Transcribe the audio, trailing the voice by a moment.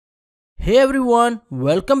Hey everyone,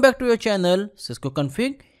 welcome back to your channel Cisco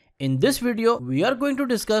Config. In this video, we are going to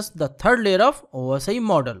discuss the third layer of OSI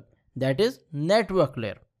model, that is network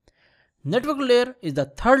layer. Network layer is the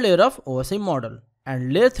third layer of OSI model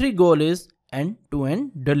and layer 3 goal is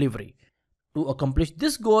end-to-end delivery. To accomplish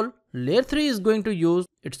this goal, layer 3 is going to use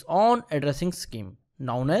its own addressing scheme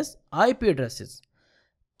known as IP addresses.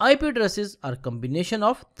 IP addresses are a combination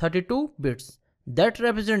of 32 bits that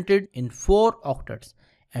represented in 4 octets,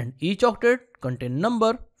 and each octet contains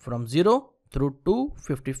number from 0 through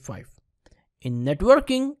 255. In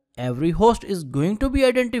networking, every host is going to be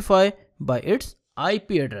identified by its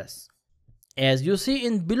IP address. As you see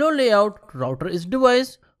in below layout, router is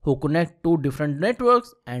device who connect two different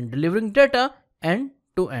networks and delivering data end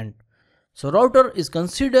to end. So router is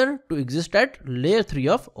considered to exist at layer 3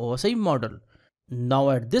 of OSI model.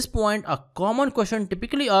 Now at this point, a common question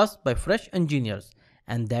typically asked by fresh engineers,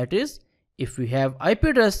 and that is, if we have IP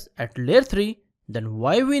address at layer 3, then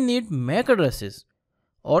why we need MAC addresses?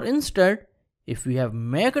 Or instead, if we have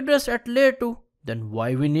MAC address at layer 2, then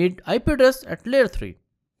why we need IP address at layer 3?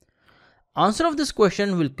 Answer of this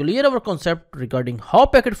question will clear our concept regarding how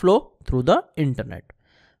packet flow through the internet.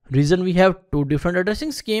 Reason we have two different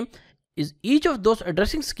addressing scheme is each of those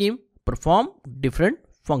addressing scheme perform different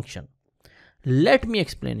function. Let me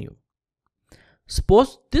explain you.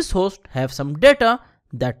 Suppose this host have some data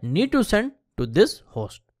that need to send to this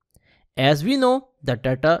host. As we know, the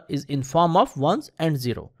data is in form of ones and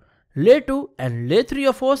 0. Layer 2 and layer 3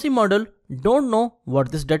 of OSI model don't know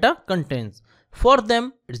what this data contains. For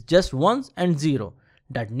them, it's just ones and 0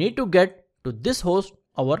 that need to get to this host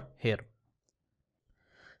over here.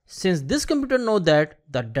 Since this computer know that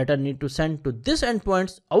the data need to send to this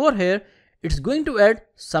endpoints over here, it's going to add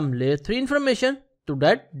some layer 3 information to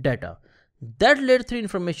that data. That layer 3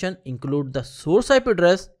 information include the source IP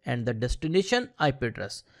address and the destination IP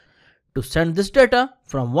address to send this data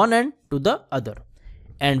from one end to the other.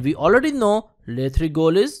 And we already know layer 3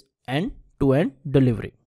 goal is end-to-end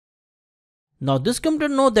delivery. Now this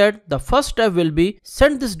computer know that the first step will be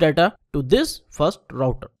send this data to this first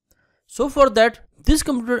router. So for that, this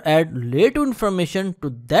computer add layer 2 information to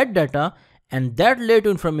that data, and that layer 2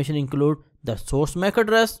 information include the source MAC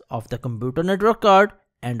address of the computer network card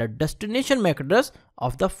and a destination MAC address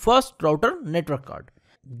of the first router network card.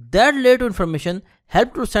 That layer 2 information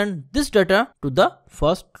help to send this data to the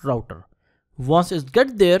first router. Once it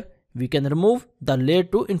gets there, we can remove the layer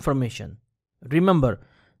 2 information. Remember,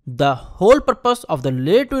 the whole purpose of the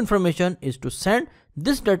layer 2 information is to send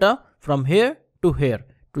this data from here to here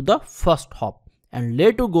to the first hop, and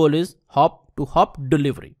layer 2 goal is hop to hop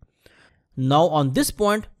delivery. Now on this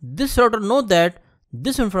point, this router know that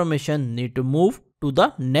this information need to move to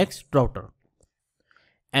the next router,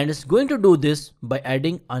 and it's going to do this by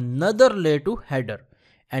adding another layer 2 header.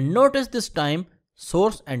 And notice this time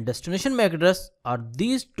source and destination MAC address are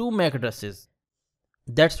these two MAC addresses.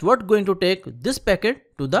 That's what going to take this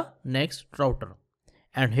packet to the next router.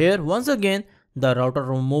 And here once again the router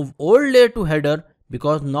remove old layer 2 header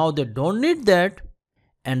because now they don't need that,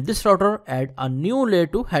 and this router add a new layer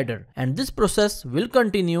 2 header, and this process will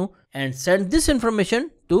continue and send this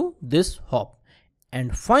information to this hop.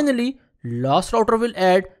 And finally, last router will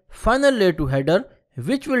add final layer 2 header,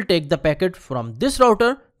 which will take the packet from this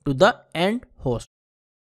router to the end host.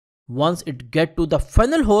 Once it get to the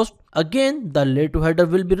final host, again the layer 2 header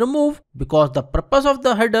will be removed because the purpose of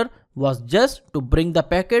the header was just to bring the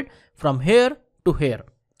packet from here to here,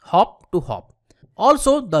 hop to hop.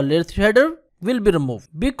 Also, the layer 3 header will be removed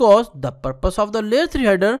because the purpose of the layer 3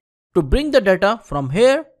 header to bring the data from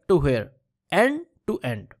here to here, end to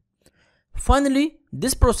end. Finally,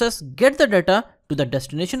 this process get the data to the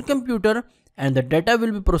destination computer, and the data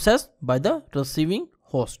will be processed by the receiving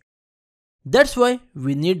host. That's why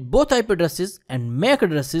we need both IP addresses and MAC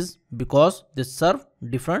addresses, because they serve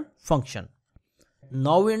different function.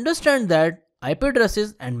 Now we understand that IP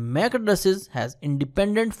addresses and MAC addresses has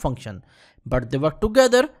independent function, but they work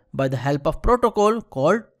together by the help of protocol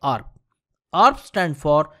called ARP. ARP stands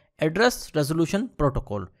for Address Resolution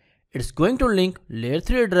Protocol. It's going to link layer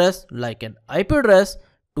 3 address like an IP address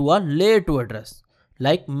to a layer 2 address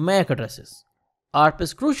like MAC addresses. ARP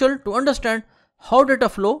is crucial to understand how data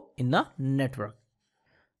flow in a network.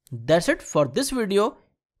 That's it for this video,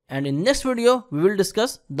 and in next video we will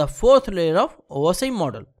discuss the fourth layer of OSI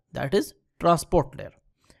model, that is transport layer.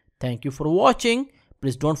 Thank you for watching.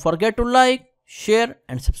 Please don't forget to like, share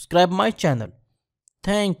and subscribe my channel.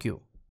 Thank you.